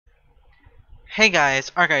Hey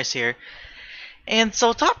guys, our guys here. And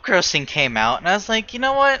so Top Grossing came out, and I was like, you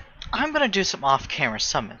know what? I'm gonna do some off-camera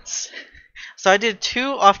summons. So I did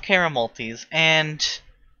two off-camera multis, and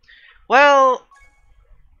well,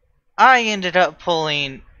 I ended up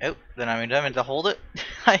pulling. Oh, then I meant to hold it.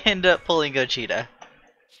 I ended up pulling Gogeta.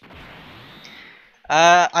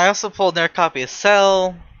 I also pulled their copy of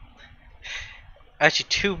Cell. Actually,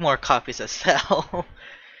 two more copies of Cell.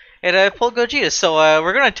 And I pulled Gogeta, so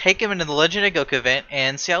we're gonna take him into the Legend of Goku event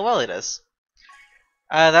and see how well he does.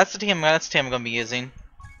 That's the team. That's the team I'm gonna be using.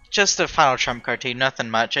 Just a final trump card team,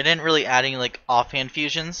 nothing much. I didn't really add any like offhand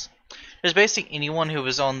fusions. There's basically anyone who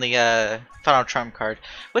was on the final trump card,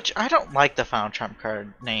 which I don't like the final trump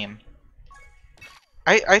card name.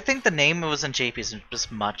 I think the name it was in JP's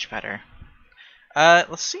was much better.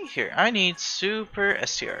 Let's see here. I need Super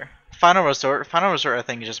STR. Final Resort. Final Resort I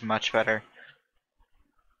think is just much better.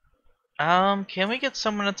 Can we get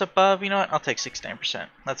someone that's above? You know what? I'll take 69%.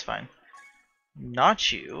 That's fine.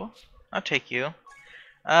 Not you. I'll take you.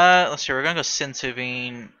 Let's see. We're gonna go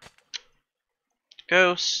Sensubine,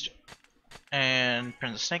 Ghost, and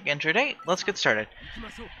Princess Snake. Enter date. Let's get started.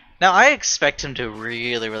 Now I expect him to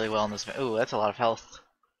really well in this. Ooh, that's a lot of health.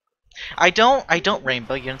 I don't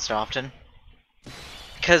rainbow units often,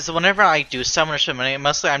 because whenever I do summon or summon,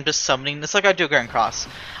 mostly I'm just summoning. It's like I do Grand Cross.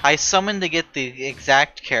 I summon to get the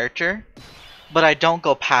exact character, but I don't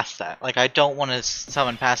go past that. Like I don't want to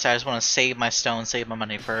summon past that. I just want to save my stones, save my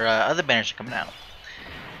money for other banners coming out.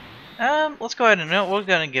 Let's go ahead and we're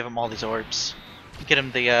gonna give him all these orbs. Get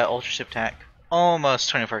him the Ultra Ship attack.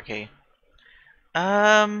 Almost 24k.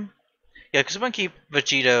 Yeah, because I'm gonna keep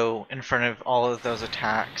Vegito in front of all of those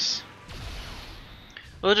attacks.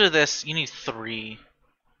 We'll do this. You need 3.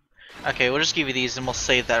 Okay, we'll just give you these and we'll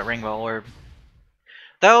save that Rainbow Orb.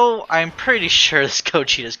 Though, I'm pretty sure this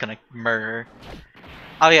Gogeta is gonna murder.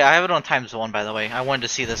 Oh yeah, I have it on ×1 by the way. I wanted to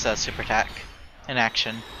see this super attack in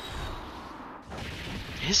action.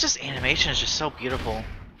 His animation is just so beautiful.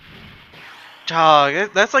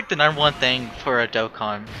 Dog, that's like the #1 thing for a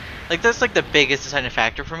Dokkan. Like that's like the biggest deciding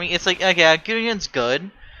factor for me. It's like, okay, Gudion's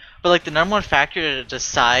good, but like the #1 factor that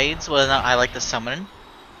decides whether or not I like the summon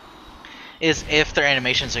is if their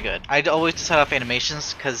animations are good. I'd always decide off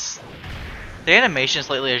animations because the animations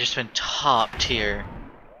lately have just been top tier.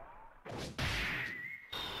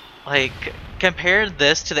 Like, compare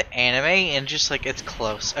this to the anime and just like it's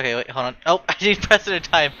close. Okay, wait, hold on. Oh, I didn't press it in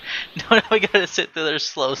time. No, now we gotta sit through their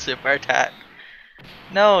slow super attack.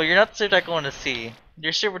 No, you're not the super attack I want to see.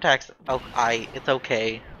 Your super attack's it's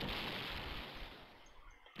okay.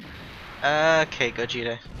 Okay,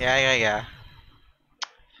 Gogeta. Yeah.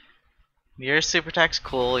 Your super attack's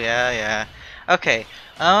cool, yeah. Okay,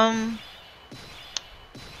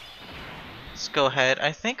 let's go ahead.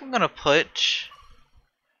 I think I'm gonna put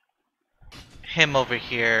him over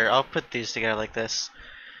here. I'll put these together like this.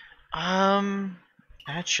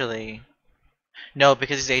 Actually, no,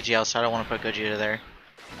 because he's AGL, so I don't want to put Gogeta there.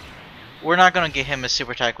 We're not gonna give him a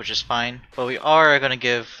super attack, which is fine, but we are gonna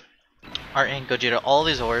give our Gogeta all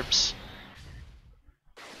these orbs.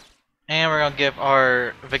 And we're gonna give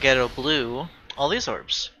our Vegeto Blue all these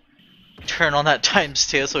orbs. Turn on that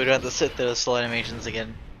 ×2 so we don't have to sit through the slow animations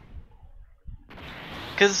again.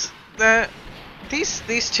 Cause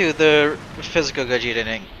these two, the physical Gogeta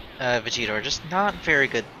and Vegeta, are just not very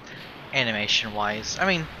good animation wise. I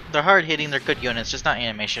mean, they're hard hitting, they're good units, just not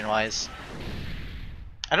animation wise.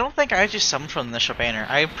 I don't think I actually summoned from the initial banner.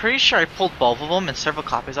 I'm pretty sure I pulled both of them and several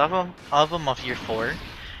copies of them off year 4. Cause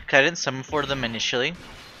I didn't summon 4 of them initially.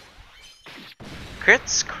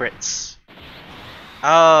 Crits.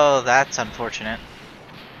 Oh, that's unfortunate.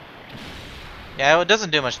 Yeah, it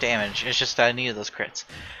doesn't do much damage. It's just that I needed those crits.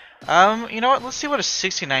 You know what? Let's see what a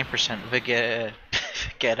 69%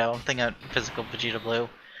 Vegeto. I'm thinking of physical Vegeta Blue.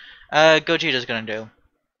 Gogeta's gonna do.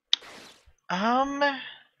 I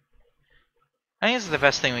think this is the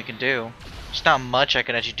best thing we can do. There's not much I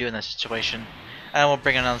could actually do in this situation. And we'll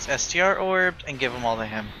bring in this STR orb and give them all to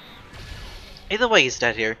him. Either way, he's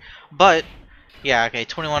dead here. But yeah, okay,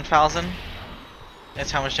 21,000. That's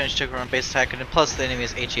how much damage took on base attack, and plus the enemy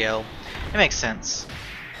is AGL. It makes sense.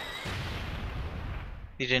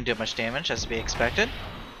 He didn't do much damage, as to be expected,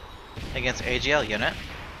 against AGL unit.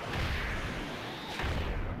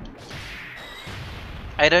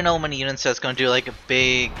 I don't know how many units that's going to do like a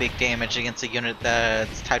big damage against a unit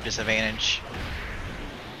that's type disadvantage.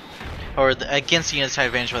 Or against the unit's type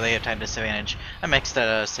advantage where they have type disadvantage. I mixed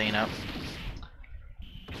that saying up.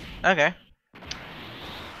 Okay.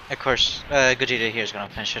 Of course, Gogeta here is going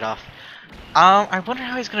to finish it off. I wonder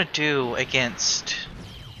how he's going to do against...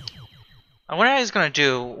 I wonder how he's going to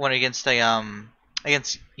do when against a,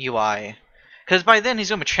 against UI. Because by then he's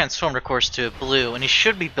going to be transformed, of course, to blue, and he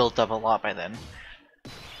should be built up a lot by then.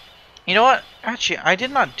 You know what? Actually, I did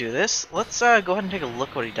not do this. Let's go ahead and take a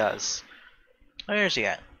look what he does. Where's he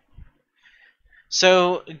at?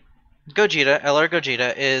 So, Gogeta, LR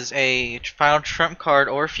Gogeta, is a final trump card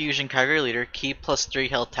or fusion category leader. Key plus 3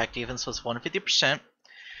 health, attack defense plus 150%.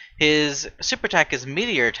 His super attack is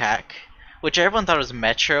Meteor Attack, which everyone thought was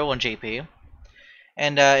Metro on JP.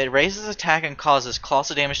 And it raises attack and causes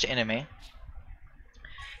colossal damage to enemy.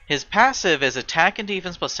 His passive is attack and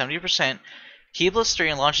defense plus 70%. Key plus 3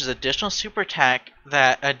 and launches additional super attack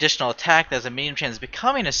that has a medium chance of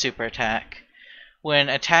becoming a super attack when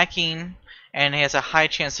attacking, and he has a high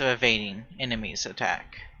chance of evading enemies'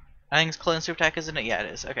 attack. I think it's clone super attack, isn't it? Yeah,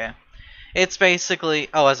 it is. Okay. It's basically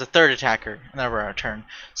as a third attacker whenever on a turn.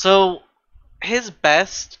 So his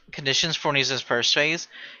best conditions for when he's in his first phase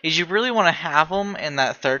is you really want to have him in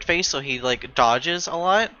that third phase so he like dodges a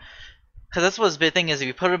lot. Because that's what his big thing is. If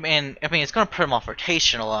you put him in, I mean, it's going to put him off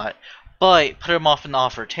rotation a lot. But put him off in the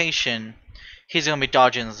off rotation, he's going to be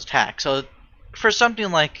dodging his attack. So for something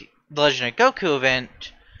like the Legend of Goku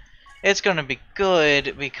event, it's going to be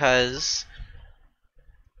good because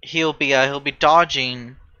he'll be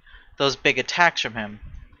dodging those big attacks from him.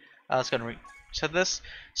 Let's go and reset this.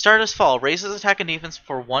 Stardust Fall raises attack and defense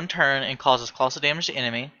for 1 turn and causes colossal damage to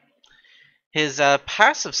enemy. His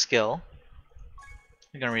passive skill,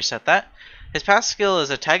 I'm going to reset that. His passive skill is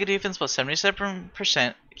attack and defense plus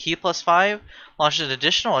 77%, key plus 5, launches an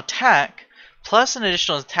additional attack, plus an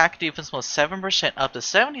additional attack defense plus 7% up to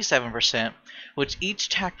 77%, which each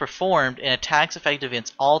attack performed and attacks effective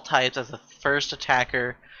against all types as the first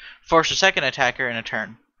or second attacker in a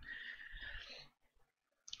turn.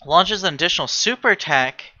 Launches an additional super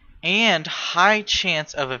attack and high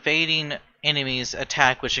chance of evading enemies'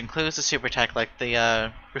 attack, which includes the super attack like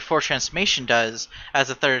the before transformation does as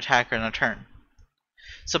a third attacker in a turn.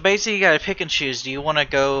 So basically, you gotta pick and choose. Do you want to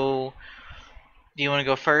go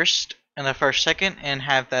first in the first second and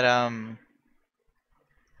have that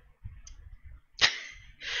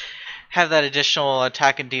have that additional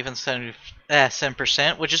attack and defense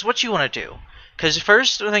 7%, which is what you want to do. Because the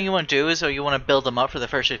first thing you want to do is you want to build them up for the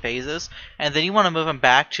first 2 phases, and then you want to move them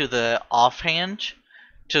back to the offhand,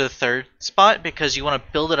 to the third spot, because you want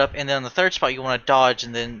to build it up, and then on the third spot you want to dodge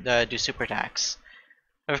and then do super attacks.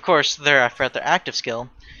 Of course, they're at their active skill.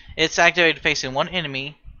 It's activated facing 1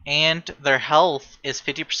 enemy, and their health is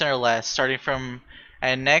 50% or less, starting from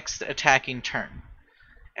a next attacking turn.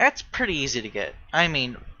 That's pretty easy to get. I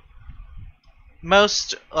mean,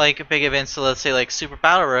 most like big events, so let's say like Super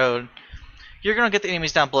Battle Road, you're going to get the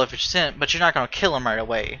enemies down below 50%, but you're not going to kill them right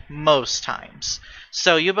away, most times.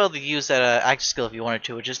 So you'll be able to use that active skill if you wanted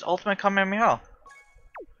to, which is Ultimate Kamehameha.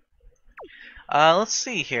 Let's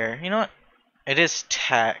see here. You know what? It is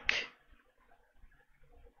tech.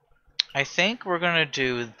 I think we're going to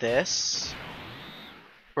do this.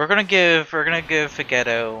 We're going to give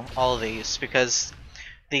Vegeta all of these, because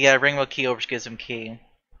the Rainbow Key Orbs gives him key.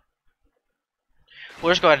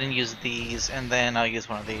 We'll just go ahead and use these, and then I'll use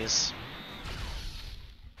one of these.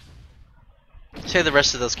 Save the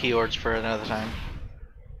rest of those key orbs for another time.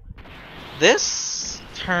 This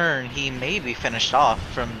turn, he may be finished off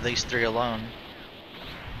from these 3 alone.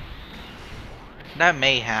 That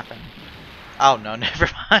may happen. Oh no, never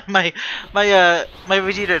mind. My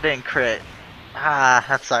Vegeta didn't crit. Ah,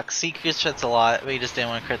 that sucks. See, crits a lot, but he just didn't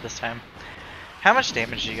want to crit this time. How much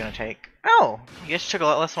damage are you gonna take? Oh, you guys took a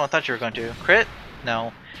lot less than I thought you were going to. Crit?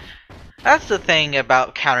 No. That's the thing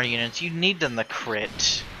about counter units. You need them to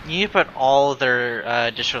crit. You need to put all their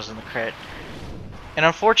additionals in the crit. And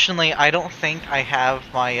unfortunately, I don't think I have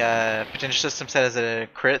my potential system set as a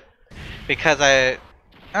crit, because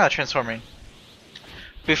transforming.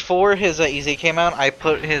 Before his EZ came out, I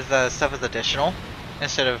put his stuff as additional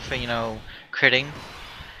instead of critting.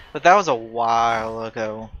 But that was a while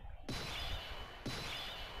ago.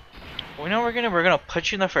 We know we're gonna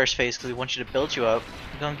put you in the first phase because we want you to build you up.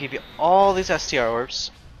 We're gonna give you all these STR orbs.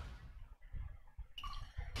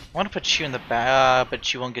 I want to put you in the back,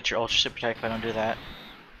 but you won't get your Ultra Super Attack if I don't do that.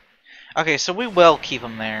 Okay, so we will keep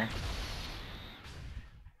him there.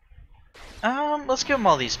 Let's give him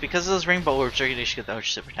all these because those Rainbow Orbs are gonna get the Ultra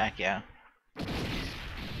Super Attack. Yeah.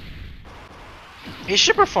 He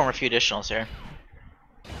should perform a few additionals here.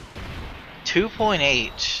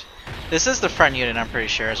 2.8. This is the front unit, I'm pretty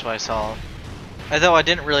sure, is what I saw. Although I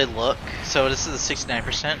didn't really look, so this is a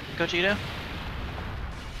 69% Gogeta.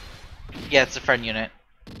 Yeah, it's the front unit.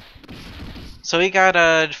 So he got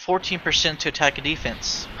a 14% to attack and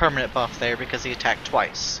defense. Permanent buff there because he attacked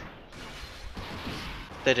twice.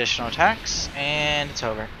 The additional attacks, and it's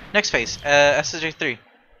over. Next phase, SSJ3.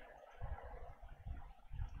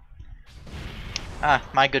 Ah,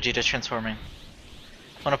 my Gogeta's transforming.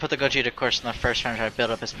 I want to put the Gogeta, of course, in the first round, try to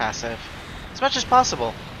build up his passive as much as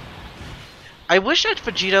possible. I wish I had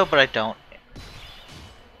Vegito, but I don't.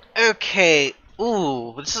 Okay.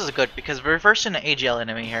 Ooh, this is good because we're reversing an AGL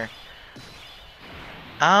enemy here.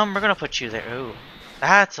 We're gonna put you there. Ooh,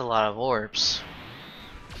 that's a lot of orbs.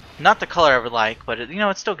 Not the color I would like, but you know,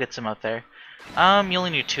 it still gets him up there. You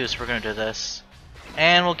only need 2, so we're gonna do this,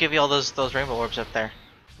 and we'll give you all those rainbow orbs up there.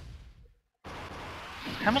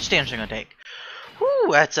 How much damage are you gonna take?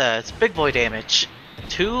 Woo, it's big boy damage.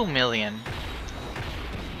 2 million.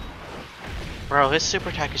 Bro, his super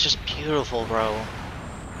attack is just beautiful, bro.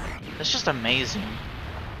 That's just amazing.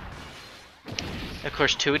 Of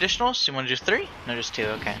course, 2 additionals. You want to do 3? No, just 2.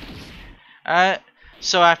 Okay.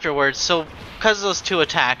 So afterwards, because of those 2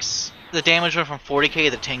 attacks, the damage went from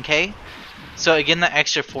 40k to 10k. So again, that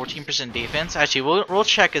extra 14% defense. Actually, we'll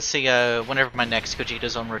check and see whenever my next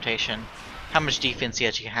Gogeta's on rotation, how much defense he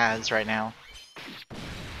actually has right now.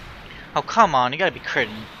 Oh come on, you gotta be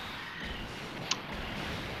critting.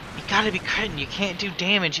 You gotta be critting. You can't do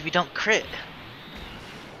damage if you don't crit.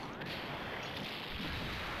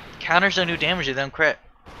 Counters don't do damage if they don't crit.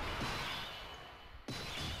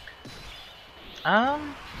 No,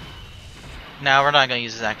 we're not gonna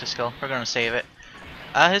use his active skill. We're gonna save it.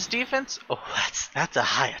 His defense. Oh, that's a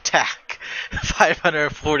high attack.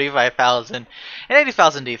 545,000 and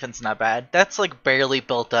 80,000 defense. Not bad. That's like barely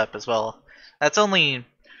built up as well. That's only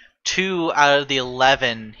 2 out of the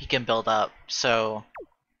 11 he can build up. So,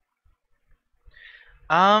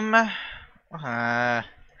 I'll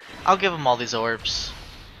give him all these orbs.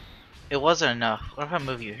 It wasn't enough. What if I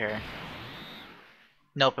move you here?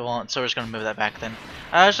 Nope, it won't, so we're just gonna move that back then.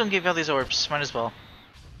 I just gonna give you all these orbs, might as well.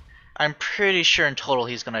 I'm pretty sure in total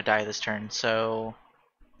he's gonna die this turn, so...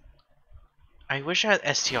 I wish I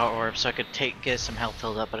had STR orbs so I could get some health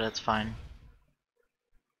filled up, but that's fine.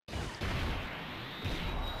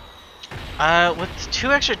 With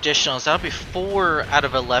 2 extra additionals, that'll be 4 out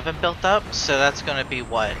of 11 built up, so that's gonna be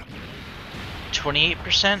what?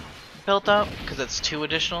 28% built up? Because that's 2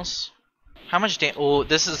 additionals? How much damage? Oh,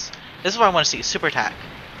 this is what I want to see. Super attack.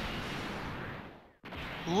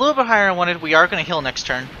 A little bit higher than I wanted. We are going to heal next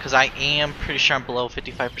turn because I am pretty sure I'm below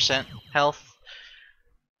 55% health.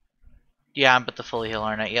 Yeah, I'm about to fully heal,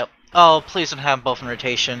 aren't I? Yep. Oh, please don't have them both in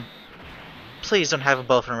rotation. Please don't have them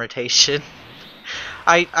both in rotation.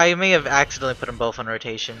 I may have accidentally put them both on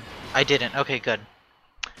rotation. I didn't. Okay, good.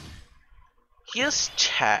 He is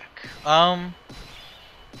tech.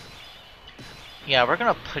 Yeah, we're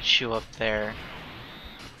gonna put you up there.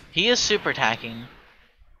 He is super attacking.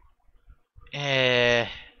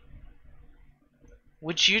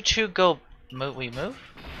 Would you two go move? We move?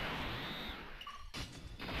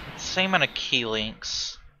 Same amount of key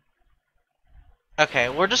links. Okay,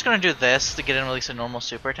 we're just gonna do this to get him at least a normal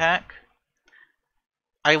super attack.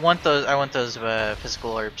 I want those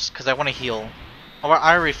physical orbs because I want to heal. Oh,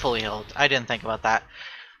 I already fully healed. I didn't think about that.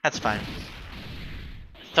 That's fine.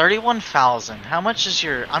 31,000. How much is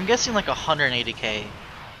your... I'm guessing like 180k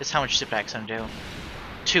is how much super attack's gonna do.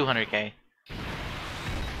 200k.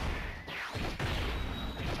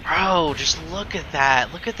 Bro, just look at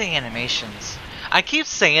that. Look at the animations. I keep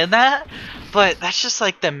saying that, but that's just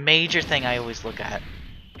like the major thing I always look at.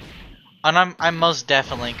 And I'm most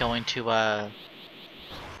definitely going to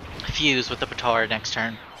fuse with the Petard next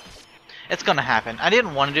turn. It's gonna happen. I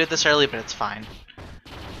didn't want to do it this early, but it's fine.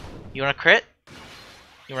 You wanna crit?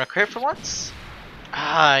 You wanna crit for once?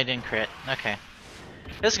 Ah, I didn't crit. Okay.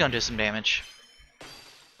 This is gonna do some damage.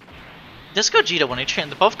 This Gogeta, when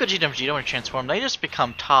both Gogeta and Vegeta when they transform, they just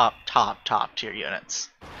become top tier units.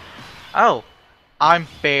 Oh, I'm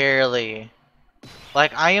barely...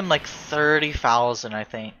 Like, I am like 30,000, I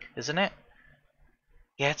think. Isn't it?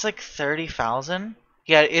 Yeah, it's like 30,000.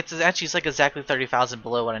 Yeah, it's like exactly 30,000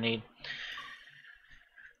 below what I need.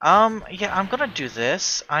 Yeah, I'm gonna do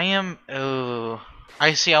this. I am... Oh...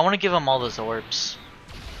 I see, I want to give him all those orbs.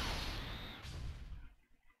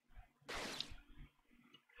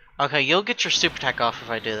 Okay, you'll get your super attack off if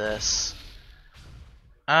I do this.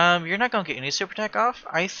 You're not gonna get any super attack off.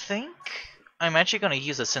 I think I'm actually gonna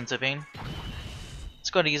use a Senso Bean. Let's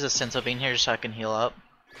go to use a Senso Bean here so I can heal up.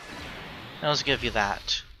 And let's give you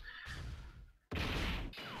that.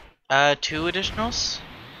 2 additionals?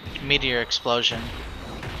 Meteor Explosion.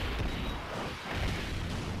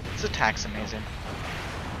 This attack's amazing.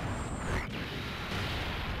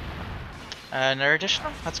 Another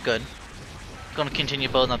additional? That's good. Gonna continue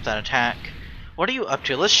building up that attack. What are you up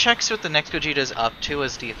to? Let's check see what the next Gogeta is up to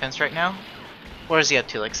as defense right now. What is he up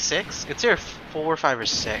to? Like 6? It's either 4, 5, or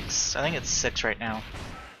 6. I think it's 6 right now.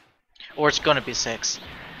 Or it's gonna be 6.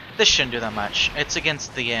 This shouldn't do that much. It's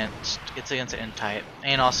against the int. It's against the int type,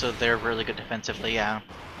 and also they're really good defensively. Yeah.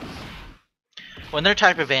 When they're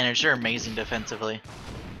type advantage, they're amazing defensively.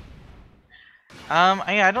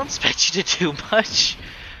 I don't expect you to do much.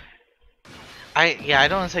 I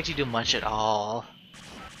don't expect you to do much at all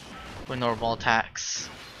with normal attacks.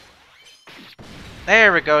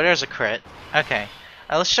 There we go. There's a crit. Okay.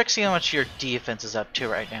 Let's check see how much your defense is up to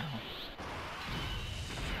right now.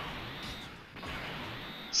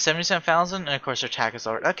 77,000, and of course their attack is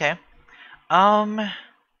lowered. Okay. I'm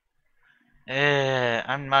not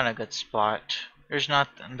in a good spot. There's not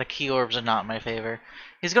the key orbs are not in my favor.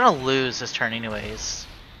 He's gonna lose this turn anyways.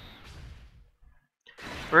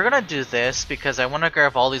 We're gonna do this because I want to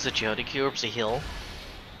grab all these agility key orbs to heal.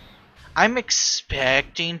 I'm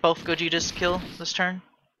expecting both Gogetas to kill this turn.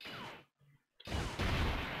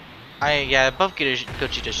 Both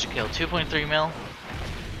Gogetas should kill. 2.3 mil.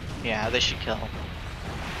 Yeah, they should kill.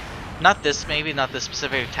 Not this, maybe not this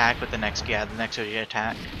specific attack, but the next Gogeta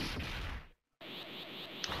attack.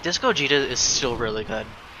 This Gogeta is still really good,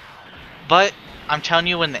 but I'm telling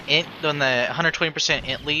you, when the 120%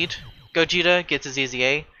 int lead Gogeta gets his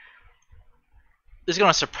EZA, is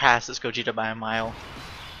gonna surpass this Gogeta by a mile.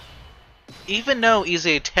 Even though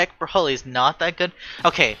EZA Tech Brawly is not that good.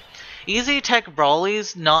 Okay, EZA Tech Brawly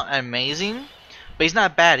is not amazing, but he's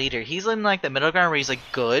not bad either. He's in like the middle ground where he's like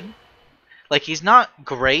good. Like, he's not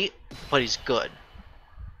great, but he's good.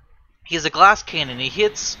 He's a glass cannon. He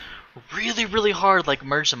hits really, really hard like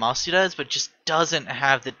Merge Zamasu does, but just doesn't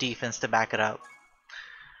have the defense to back it up.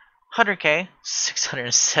 100k,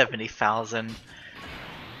 670,000.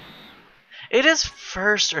 It is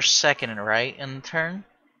first or second, right, in the turn?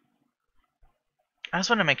 I just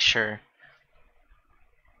want to make sure.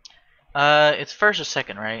 It's first or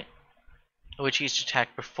second, right? Which each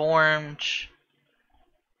attack performed.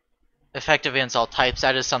 Effective against all types.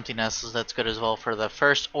 That is something else that's good as well for the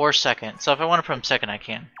first or second. So if I want to put him second, I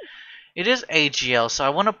can. It is AGL, so I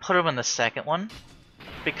want to put him in the second one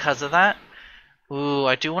because of that. Ooh,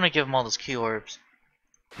 I do want to give him all those key orbs.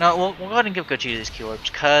 No, we'll go ahead and give Gogeta these key orbs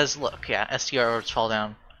because look, yeah, STR orbs fall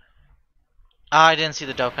down. I didn't see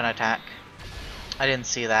the Dokkan attack. I didn't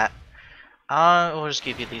see that. We'll just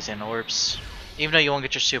give you these in orbs. Even though you won't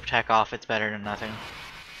get your super attack off, it's better than nothing.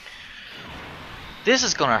 This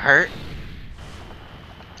is gonna hurt.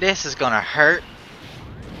 This is gonna hurt.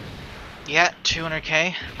 Yeah,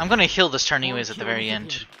 200k. I'm gonna heal this turn anyways at the very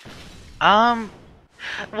end. Well,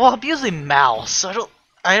 I'm using mouse, so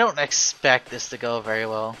I don't expect this to go very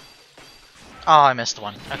well. Oh, I missed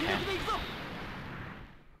one. Okay.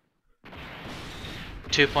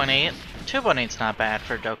 2.8. 2.8's not bad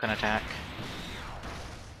for a Dokkan attack.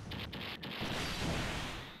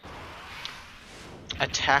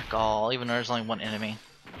 Attack all, even though there's only one enemy.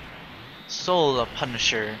 Soul the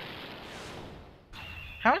Punisher.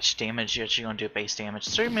 How much damage are you actually gonna do base damage?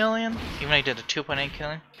 3 million? Even though you did a 2.8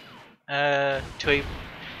 killing? 2.8.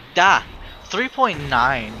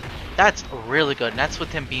 3.9. That's really good, and that's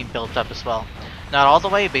with him being built up as well. Not all the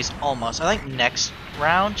way, but he's almost. I think next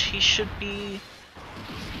round he should be,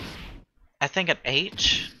 I think, at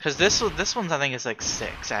 8. Because this one's I think is like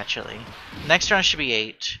 6 actually. Next round should be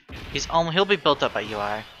 8. He'll be built up by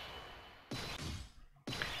UI.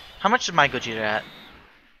 How much is my Gogeta at?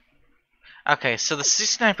 Okay, so the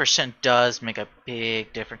 69% does make a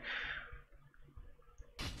big difference.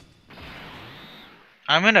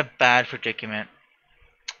 I'm in a bad predicament.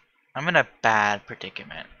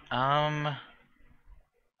 I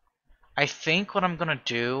think what I'm gonna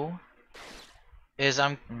do is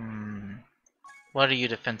what are you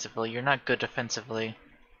defensively? You're not good defensively.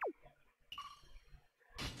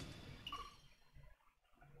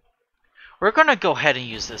 We're gonna go ahead and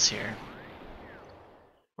use this here.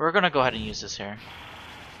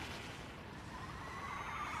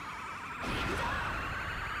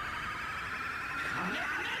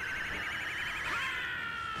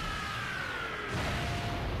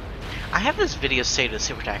 I have this video saved as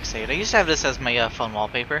Super Attack saved. I used to have this as my phone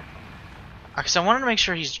wallpaper. Because I wanted to make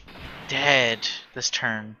sure he's dead this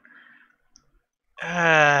turn.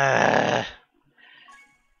 I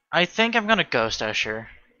think I'm gonna Ghost Usher.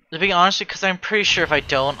 To be honest, because I'm pretty sure if I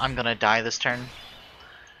don't, I'm gonna die this turn.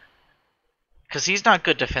 Because he's not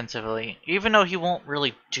good defensively. Even though he won't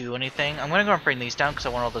really do anything. I'm gonna go and bring these down because I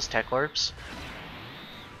want all those tech orbs.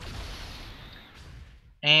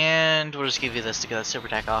 And we'll just give you this to get that super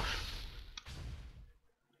attack off.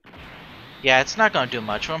 Yeah, it's not gonna do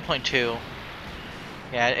much. 1.2.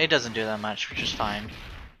 Yeah, it doesn't do that much, which is fine.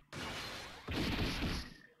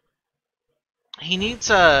 He needs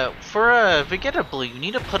for a Vegeta Blue, you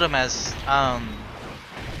need to put him as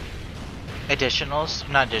additionals,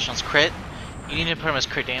 not additionals, crit. You need to put him as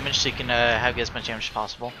crit damage so you can have as much damage as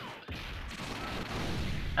possible.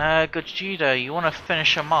 Gogeta, you want to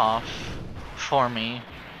finish him off for me?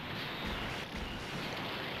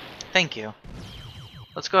 Thank you.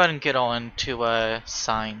 Let's go ahead and get on to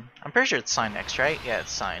Sign. I'm pretty sure it's Sign next, right? Yeah,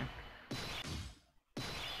 it's Sign.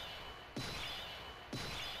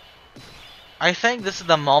 I think this is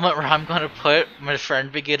the moment where I'm going to put my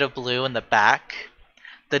friend Vegeta Blue in the back.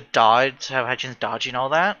 The dodge, have Hachin's dodging all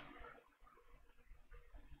that.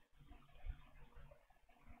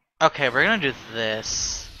 Okay, we're going to do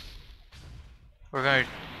this. We're going to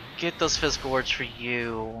get those physical words for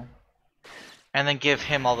you. And then give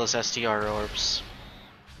him all those SDR orbs.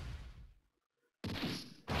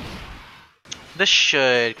 This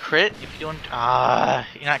should crit if you don't.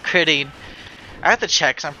 You're not critting. I have to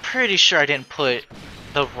check because I'm pretty sure I didn't put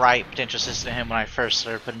the right potential system in him when I first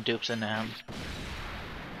started putting dupes into him.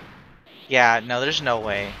 Yeah, no, there's no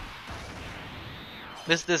way.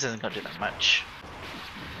 This isn't gonna do that much.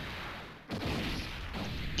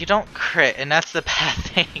 You don't crit, and that's the bad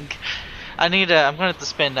thing. I'm gonna have to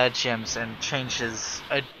spend gems and change his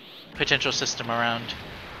potential system around.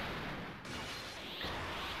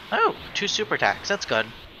 Oh, 2 super attacks. That's good.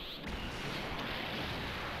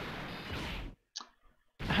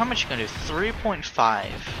 How much you gonna do? 3.5.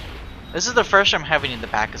 This is the first time I'm having in the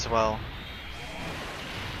back as well.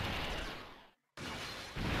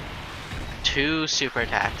 2 super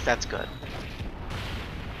attacks. That's good.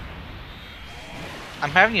 I'm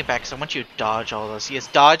having it back because I want you to dodge all those. Yes,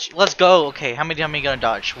 dodge. Let's go. Okay, how many gonna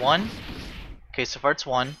dodge? 1. Okay, so far it's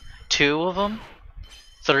 1. 2 of them.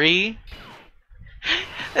 3.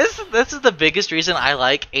 This is the biggest reason I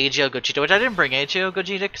like AGO Gogeta, which I didn't bring AGO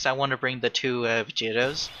Gogeta because I want to bring the 2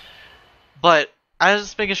 Vegetas. But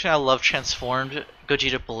as the biggest reason I love Transformed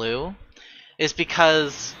Gogeta Blue is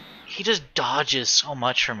because he just dodges so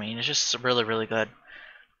much for me, and it's just really, really good.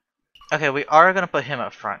 Okay, we are gonna put him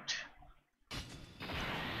up front.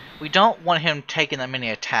 We don't want him taking that many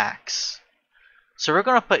attacks, so we're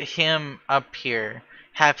gonna put him up here.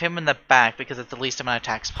 Have him in the back because it's the least amount of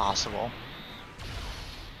attacks possible.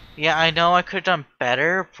 Yeah, I know I could have done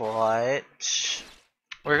better, but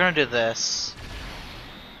we're gonna do this.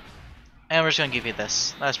 And we're just gonna give you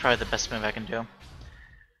this. That's probably the best move I can do.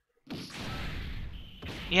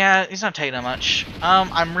 Yeah, he's not taking that much.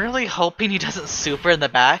 I'm really hoping he doesn't super in the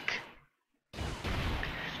back.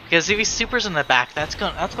 Because if he supers in the back, that's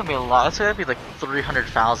gonna be a lot. That's gonna be like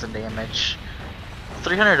 300,000 damage.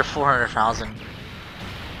 300 to 400,000.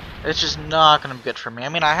 It's just not gonna be good for me. I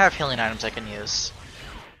mean, I have healing items I can use.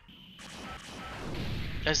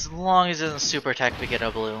 As long as it doesn't super attack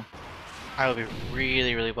Vegeta Blue, I will be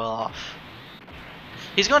really, really well off.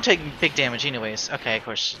 He's going to take big damage anyways. Okay, of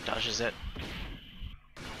course, dodges it.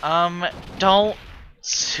 Don't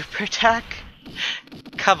super attack?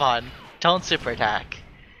 Come on, don't super attack.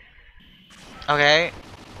 Okay.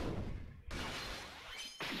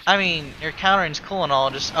 I mean, your countering's cool and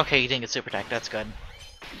all, just... Okay, you didn't get super attack, that's good.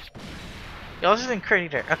 You also didn't crit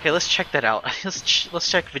either. Okay, let's check that out. let's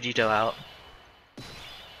check Vegito out.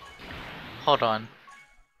 Hold on.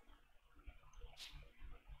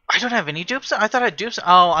 I don't have any dupes? I thought I had dupes.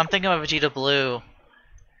 Oh, I'm thinking of Vegeta Blue.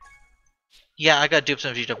 Yeah, I got dupes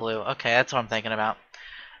on Vegeta Blue. Okay, that's what I'm thinking about.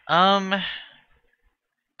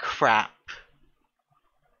 Crap.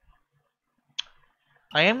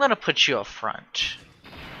 I am gonna put you up front.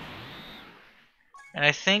 And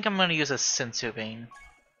I think I'm gonna use a Sensu Bean.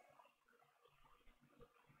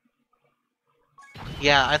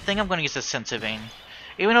 Yeah, I think I'm gonna use a Sensu Bean.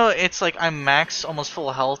 Even though it's like I'm max almost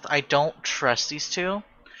full health, I don't trust these two.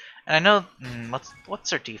 And I know what's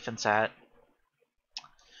their defense at?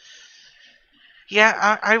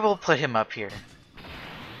 Yeah, I will put him up here.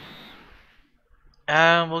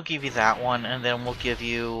 We'll give you that one, and then we'll give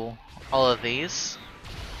you all of these.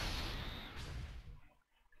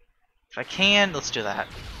 If I can, let's do that.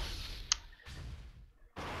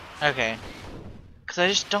 Okay. Because I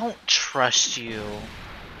just don't trust you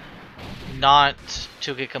not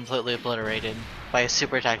to get completely obliterated by a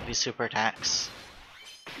super attack of these super attacks.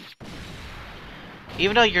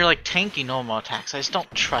 Even though you're like tanky normal attacks, I just don't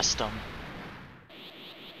trust them.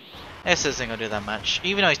 This isn't gonna do that much.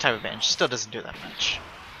 Even though he's type advantage, still doesn't do that much.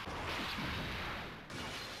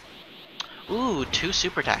 Ooh, 2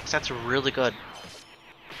 super attacks. That's really good.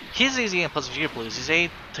 His easy and plus Vegeta Blues, these A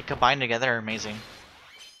to combine together are amazing.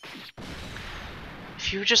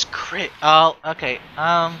 If you just crit. Oh, okay.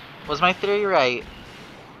 Was my theory right?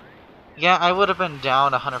 Yeah, I would have been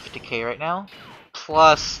down 150k right now.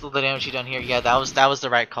 Plus the damage you done here. Yeah, that was the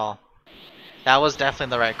right call. That was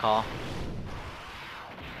definitely the right call.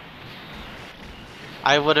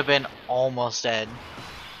 I would have been almost dead.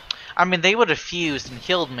 I mean, they would have fused and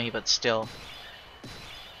healed me, but still.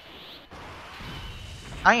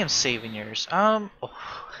 I am saving yours. Oh,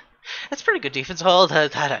 that's pretty good defense. Oh,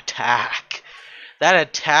 that attack. That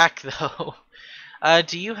attack, though.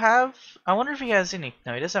 Do you have... I wonder if he has any...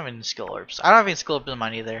 No, he doesn't have any skill orbs. I don't have any skill orbs in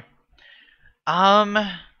mine either.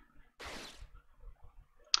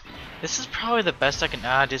 This is probably the best I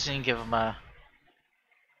can... Disney can give him a...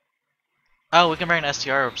 Oh, we can bring an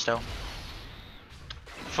STR orb still.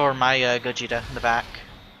 For my Gogeta in the back.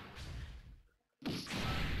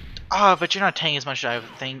 Oh, but you're not tanking as much as I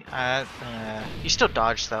would think. You still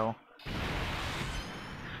dodge, though.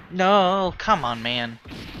 No, come on, man.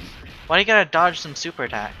 Why do you gotta dodge some super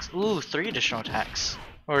attacks? Ooh, 3 additional attacks.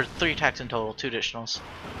 Or 3 attacks in total, 2 additionals.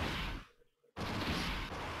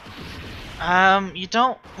 You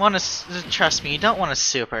don't want to... Trust me, you don't want to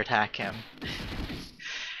super attack him.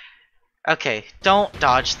 Okay, don't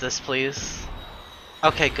dodge this, please.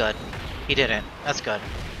 Okay, good. He didn't. That's good.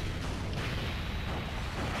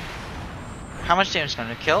 How much damage is going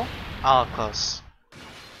to kill? Oh, close.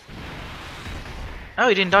 Oh,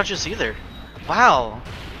 he didn't dodge this either. Wow.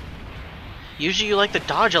 Usually you like to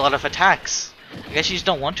dodge a lot of attacks. I guess you just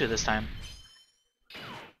don't want to this time.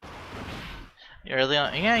 You really,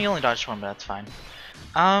 yeah, you only dodged one, but that's fine.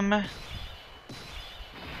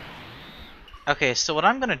 Okay, so what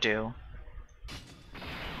I'm gonna do...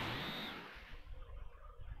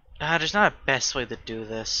 there's not a best way to do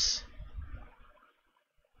this.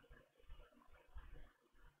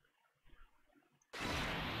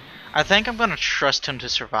 I think I'm gonna trust him to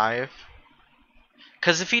survive.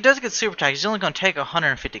 Because if he does get super attack, he's only gonna take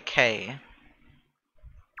 150k.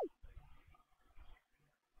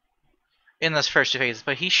 In this first phase,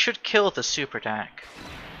 but he should kill with a super attack.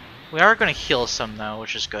 We are gonna heal some though,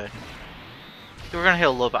 which is good. We're gonna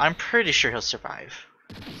heal a little bit. I'm pretty sure he'll survive.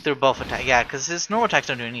 Through both attacks. Yeah, because his normal attacks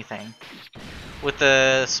don't do anything. With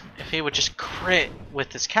the... If he would just crit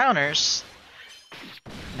with his counters...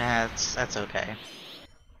 Nah, that's okay.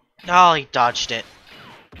 Oh, he dodged it.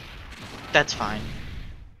 That's fine.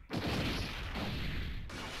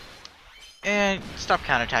 And stop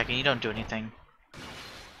counterattacking, you don't do anything.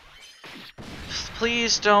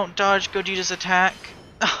 Please don't dodge Gogeta's attack.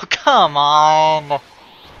 Oh, come on!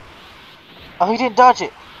 Oh, he didn't dodge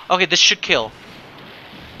it! Okay, this should kill.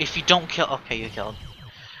 If you don't kill... Okay, you killed.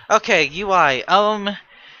 Okay, UI,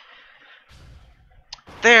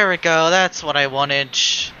 there we go, that's what I wanted.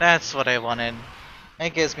 That's what I wanted.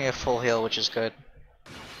 It gives me a full heal, which is good.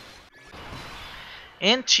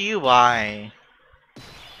 Into UI.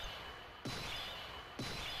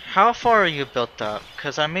 How far are you built up?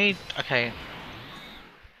 Because I made... Okay.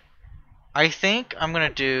 I think I'm gonna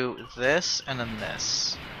do this and then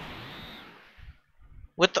this.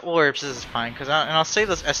 With the orbs, this is fine, because I'll save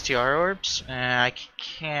those STR orbs, and I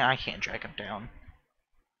can't drag him down.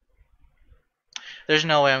 There's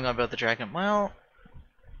no way I'm gonna be able to drag him. Well,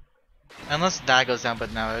 unless that goes down,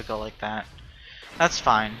 but no, it'll go like that. That's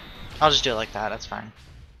fine. I'll just do it like that. That's fine.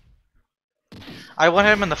 I want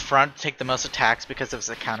him in the front to take the most attacks because of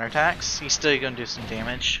the counterattacks. He's still gonna do some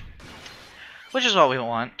damage, which is what we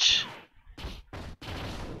want.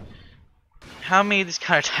 How many of these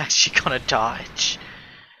counterattacks are you gonna dodge?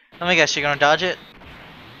 Let me guess, you're gonna dodge it?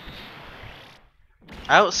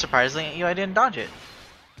 Oh, surprisingly, I didn't dodge it.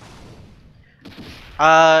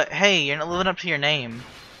 Hey, you're not living up to your name.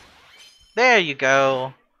 There you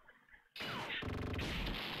go.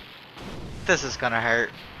 This is gonna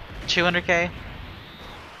hurt. 200k?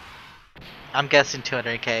 I'm guessing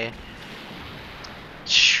 200k.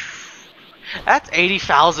 That's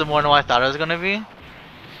 80,000 more than what I thought it was gonna be.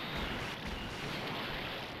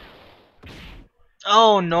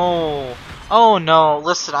 Oh no! Oh no!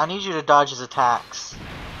 Listen, I need you to dodge his attacks.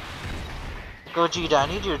 Gogeta, I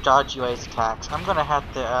need you to dodge UA's attacks. I'm gonna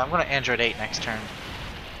have to. I'm gonna Android 8 next turn.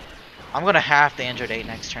 I'm gonna have to Android 8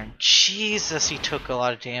 next turn. Jesus, he took a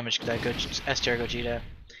lot of damage because that STR Gogeta.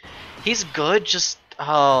 He's good, just...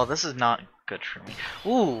 Oh, this is not good for me.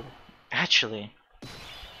 Ooh, actually.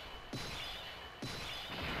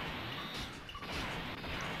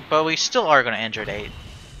 But we still are gonna Android 8.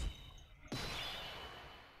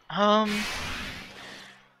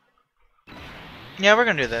 Yeah, we're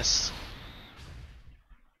gonna do this.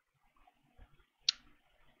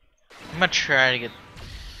 I'm gonna try to get...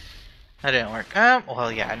 That didn't work.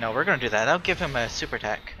 Well, yeah, no, we're gonna do that. That'll give him a super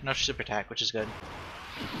attack. No super attack, which is good.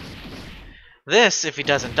 This, if he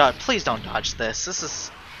doesn't dodge... Please don't dodge this. This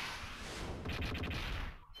is...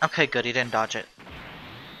 Okay, good, he didn't dodge it.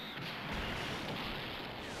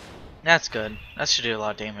 That's good. That should do a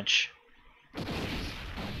lot of damage.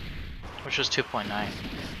 which was 2.9.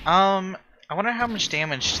 I wonder how much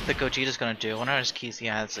damage the Gogeta's gonna do. I wonder how much keys he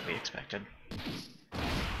has to be expected.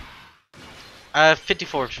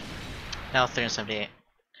 54. Now 378.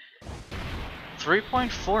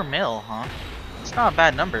 3.4 mil, huh? It's not a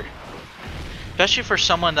bad number. Especially for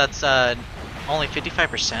someone that's only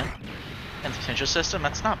 55% in the potential system,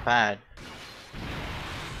 that's not bad.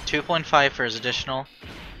 2.5 for his additional.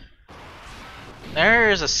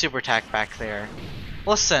 There's a super attack back there.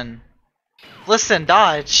 Listen. Listen,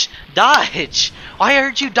 dodge! Dodge! Why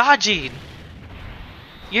aren't you dodging?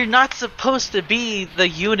 You're not supposed to be the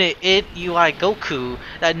unit in UI Goku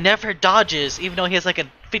that never dodges, even though he has like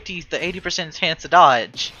a 50 to 80% chance to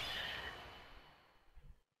dodge.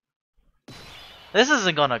 This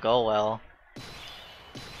isn't gonna go well.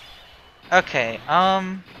 Okay,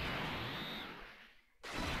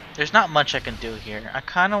 there's not much I can do here. I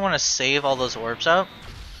kinda wanna save all those orbs up.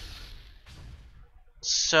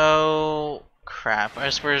 So crap,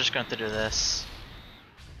 we're just going to do this.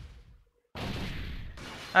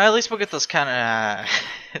 At least we'll get those kinda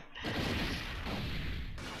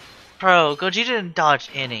Bro, Gogeta didn't dodge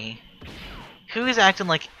any. Who's acting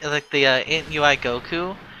like the UI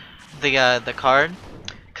Goku? The card?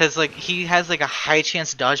 Cause like he has like a high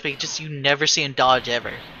chance to dodge, but you never see him dodge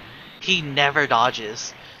ever. He never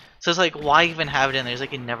dodges. So it's like, why even have it in there? It's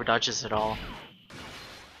like he never dodges at all.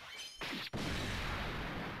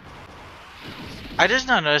 I just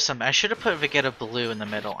now noticed something. I should have put Vegeta Blue in the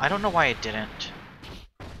middle. I don't know why I didn't.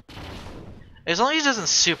 As long as he doesn't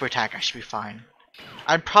super attack, I should be fine.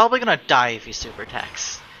 I'm probably gonna die if he super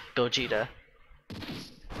attacks Gogeta.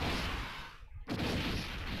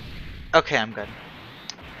 Okay, I'm good.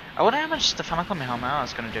 I wonder how much the Final Kamehameha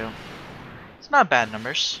is gonna do. It's not bad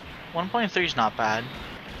numbers. 1.3 is not bad.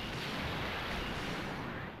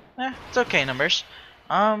 It's okay numbers.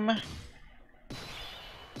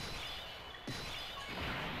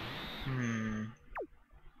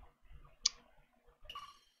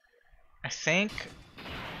 I think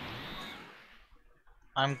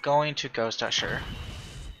I'm going to Ghost Usher.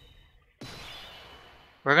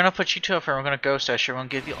 We're gonna put you two up here, we're gonna Ghost Usher, we're gonna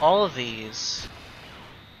give you all of these.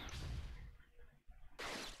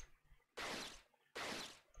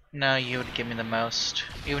 No, you would give me the most.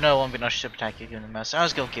 Even though it won't be no ship attack, you'd give me the most. I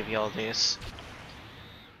was gonna give you all these.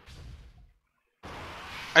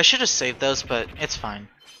 I should have saved those, but it's fine.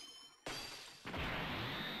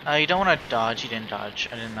 You don't want to dodge, you didn't dodge.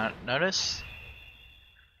 I did not notice.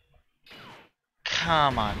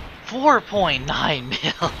 Come on. 4.9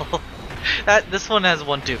 mil! This one has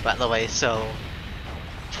 1 dupe, by the way, so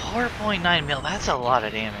 4.9 mil, that's a lot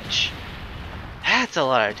of damage. That's a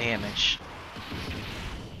lot of damage.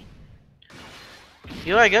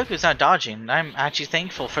 UI Goku's not dodging. I'm actually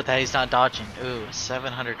thankful for that he's not dodging. Ooh,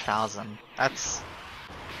 700,000. That's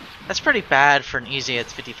pretty bad for an easy hit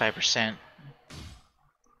 55%.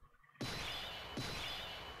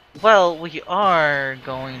 Well, we are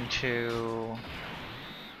going to...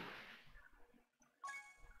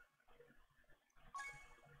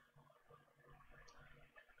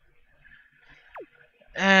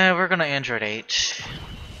 we're gonna Android 8.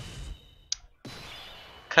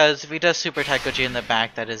 Because if he does Super Attack Gogeta in the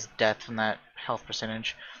back, that is death from that health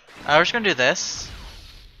percentage. We're just gonna do this.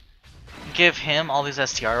 Give him all these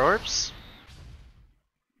STR orbs.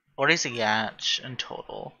 What is he at in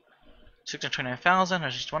total? 629,000 or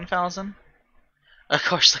just 1,000? Of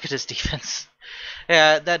course, look at his defense.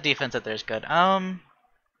 Yeah, that defense up there is good. I'll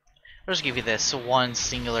just give you this one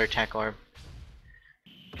singular attack orb.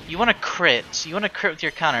 You want to crit. You want to crit with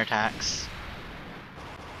your counterattacks.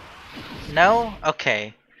 No?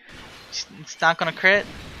 Okay. It's not gonna crit?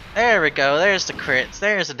 There we go. There's the crits.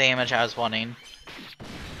 There's the damage I was wanting.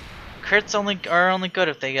 Crits are only good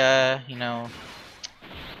if they, you know...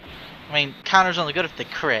 I mean, counters only good if they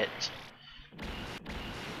crit.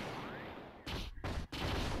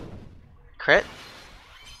 Crit?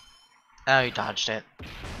 Oh, you dodged it.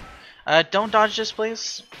 Don't dodge this,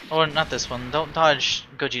 please. Or not this one. Don't dodge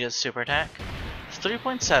Gogeta's super attack. It's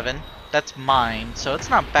 3.7. That's mine, so it's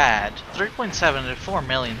not bad. 3.7 at 4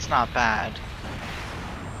 million is not bad.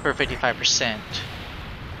 For 55%.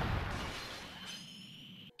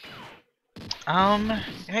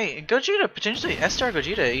 Hey, Gogeta potentially, S-Star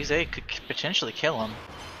Gogeta Ize could potentially kill him.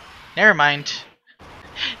 Never mind.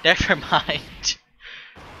 Never mind.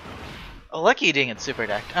 Oh, lucky he didn't get super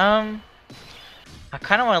attacked. I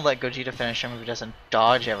kind of want to let Gogeta finish him if he doesn't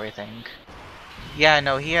dodge everything. Yeah,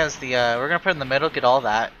 no, he has the, we're gonna put it in the middle, get all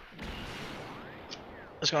that.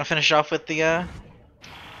 Just gonna finish off with the,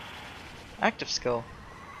 active skill.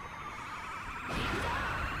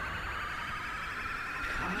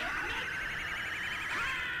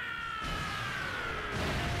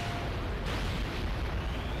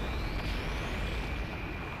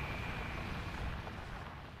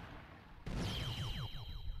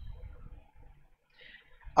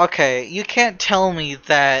 Okay, you can't tell me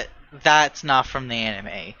that that's not from the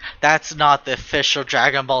anime. That's not the official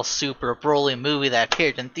Dragon Ball Super Broly movie that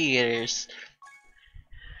appeared in theaters.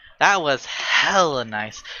 That was hella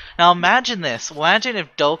nice. Now imagine this. Imagine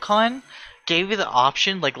if Dokkan gave you the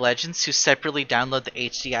option, like Legends, to separately download the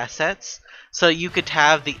HD assets, so you could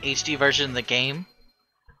have the HD version of the game.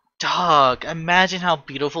 Dog, imagine how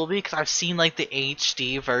beautiful it'd be, because I've seen like the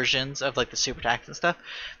HD versions of like the Super Attacks and stuff.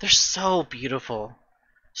 They're so beautiful.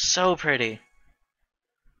 So pretty.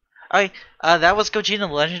 Alright, that was Gogeta the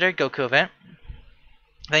Legendary Goku event.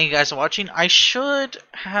 Thank you guys for watching. I should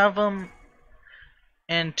have them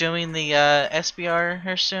and doing the SBR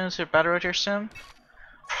here soon, so Battle Road here soon.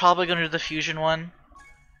 Probably gonna do the Fusion one.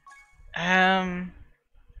 Yeah,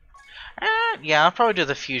 I'll probably do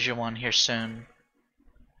the Fusion one here soon.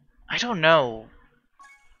 I don't know.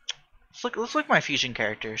 Let's look at my Fusion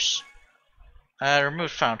characters.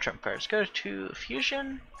 Remove Final Trump cards. Go to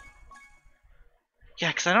Fusion. Yeah,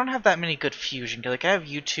 because I don't have that many good Fusion. Like, I have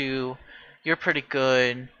you two. You're pretty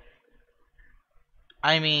good.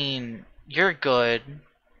 I mean, you're good.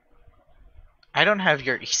 I don't have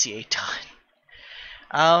your ECA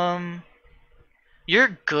done.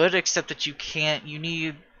 You're good, except that you can't. You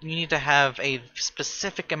need to have a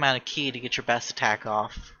specific amount of key to get your best attack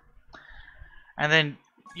off. And then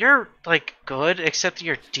you're like good, except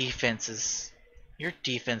your defense is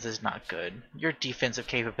not good. Your defensive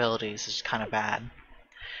capabilities is kind of bad.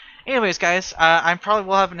 Anyways, guys, I probably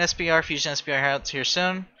will have an SBR Fusion SBR out here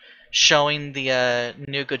soon, showing the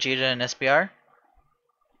new Gogeta and SBR.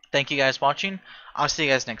 Thank you guys for watching. I'll see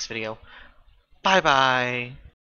you guys next video. Bye bye.